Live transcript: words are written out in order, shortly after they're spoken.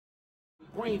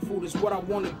Brain food is what I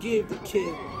want to give the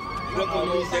kid. Look on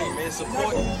those days, man.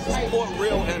 Support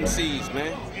real MCs,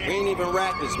 man. We ain't even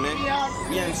rappers, man.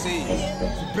 We MCs.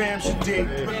 Shabaam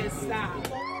Sahdeeq.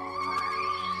 BEDSTUY.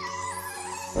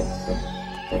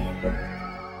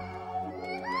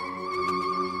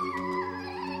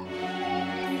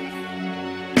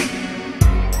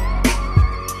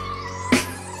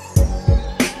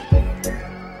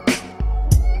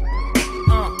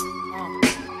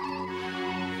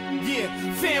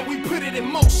 Fam, we put it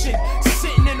in motion.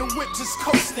 Sitting in the whip just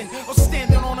coasting, or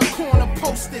standing on a corner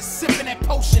posted, sipping that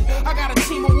potion. I got a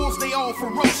team of wolves, they all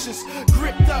ferocious.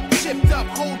 Gripped up, chipped up,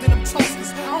 holding them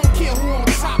toasters. I don't care who on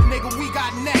top, nigga, we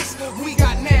got next. We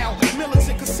got now,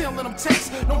 militant concealing them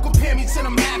texts. Don't compare me to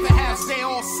them half and halves, they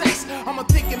all sex. I'm a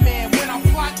thinking man, when I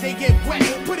plot, they get wet.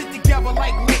 Put it together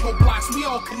like Lego blocks, we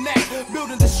all connect. Build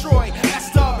and destroy,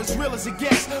 that's dub, as real as it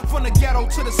gets. From the ghetto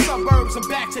to the suburbs and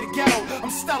back to the ghetto.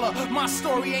 I'm stellar, my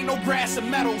story ain't no brass and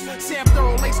metals. Sam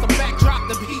Thorough lace the backdrop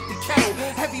to heat the kettle.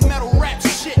 Heavy metal rap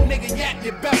shit, nigga, yak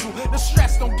your bezel. The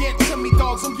stress don't get to me,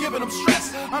 dogs, I'm giving them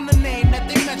stress. I'm the name that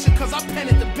they mention, cause I pen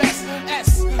it the best.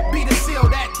 S, be the seal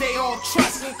that they all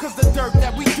trust. Cause the dirt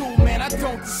that we do, man, I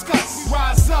don't discuss. We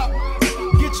rise up,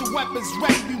 get your weapons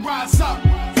ready, we rise up.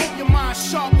 Hope your mind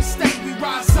sharp and steady, we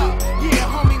rise up. Yeah,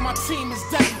 homie, my team is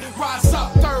deadly. Rise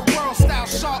up, third world style,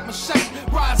 sharp machete.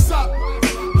 Rise up,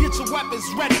 get your weapons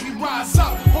ready, we rise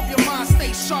up. Hope your mind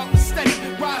stays sharp and steady.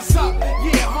 Rise up,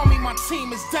 yeah, homie, my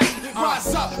team is deadly.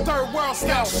 Rise up, third world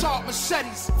style, sharp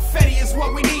machetes. Fetty is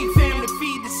what we need, fam, to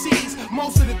feed the seas.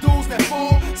 Most of the dudes that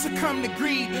fall succumb to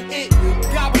greed. It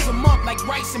gobbles them up like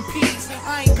rice and peas.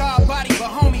 I ain't God body, but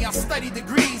homie, I study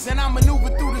degrees. And I maneuver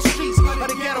through the streets of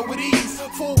the ghetto with ease.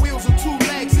 4 wheels or 2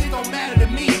 legs, it don't matter to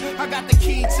me. I got the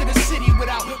key to the city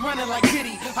without running like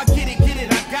Diddy. I get it,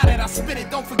 I got it, I spit it,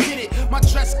 don't forget it. My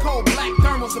dress code, black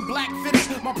thermals and black fitters.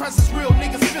 My presence real,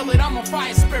 niggas feel it, I'm a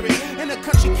fire spirit. In the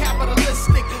country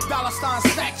capitalistic, dollar sign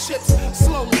stack chips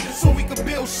slowly, so we can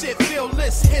build shit, feel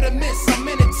this, hit or miss. I'm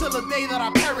in it till the day that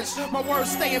I perish. My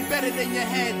words stay embedded in your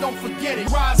head, don't forget it.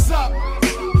 Rise up,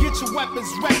 get your weapons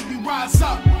ready, we rise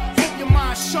up. Hope your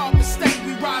mind sharp and steady,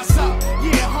 we rise up.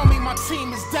 Yeah, homie, my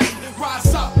team is deadly.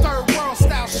 Rise up, third world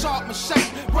style, sharp machete.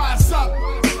 Rise up,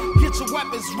 get your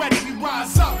weapons ready, we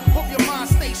rise up. Hope your mind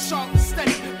stays sharp and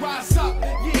steady. Rise up,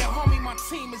 yeah, homie, my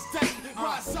team is deadly.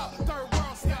 Rise up, third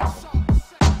world style, sharp.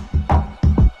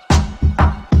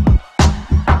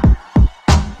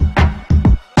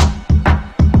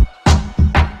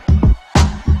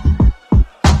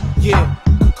 Yeah,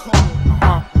 cool,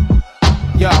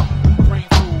 yo, brain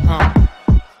food,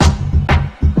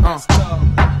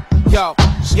 yo,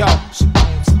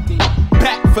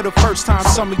 back for the first time.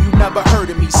 Some of you never heard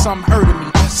of me, some heard of me.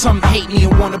 Some hate me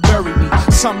and wanna bury me.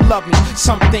 Some love me,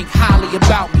 some think highly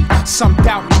about me. Some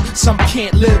doubt me, some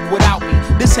can't live without me.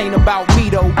 This ain't about me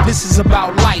though, this is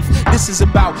about life. This is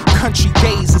about country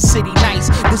days and city nights.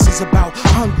 This is about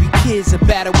hungry kids and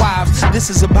battered wives. This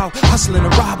is about hustling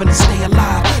and robbing and stay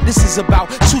alive. This is about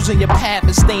choosing your path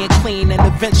and staying clean and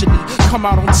eventually come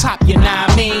out on top, you know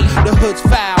what I mean? The hood's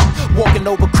foul, walking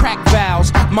over crack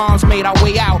valves. Moms made our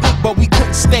way out, but we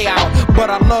couldn't stay out. But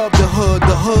I love the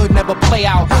hood never play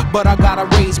out. But I gotta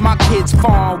raise my kids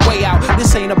far way out.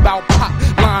 This ain't about pop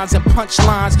lines and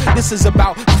punchlines. This is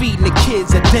about feeding the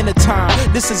kids at dinner time.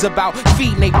 This is about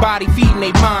feeding their body, feeding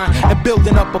their mind, and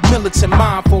building up a militant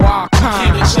mind for our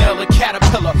kind. Candy shell and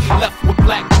caterpillar, left with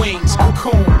black wings.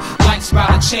 Cocoon, life's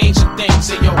about to change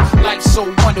things. And yo, life's so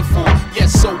wonderful, yet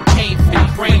so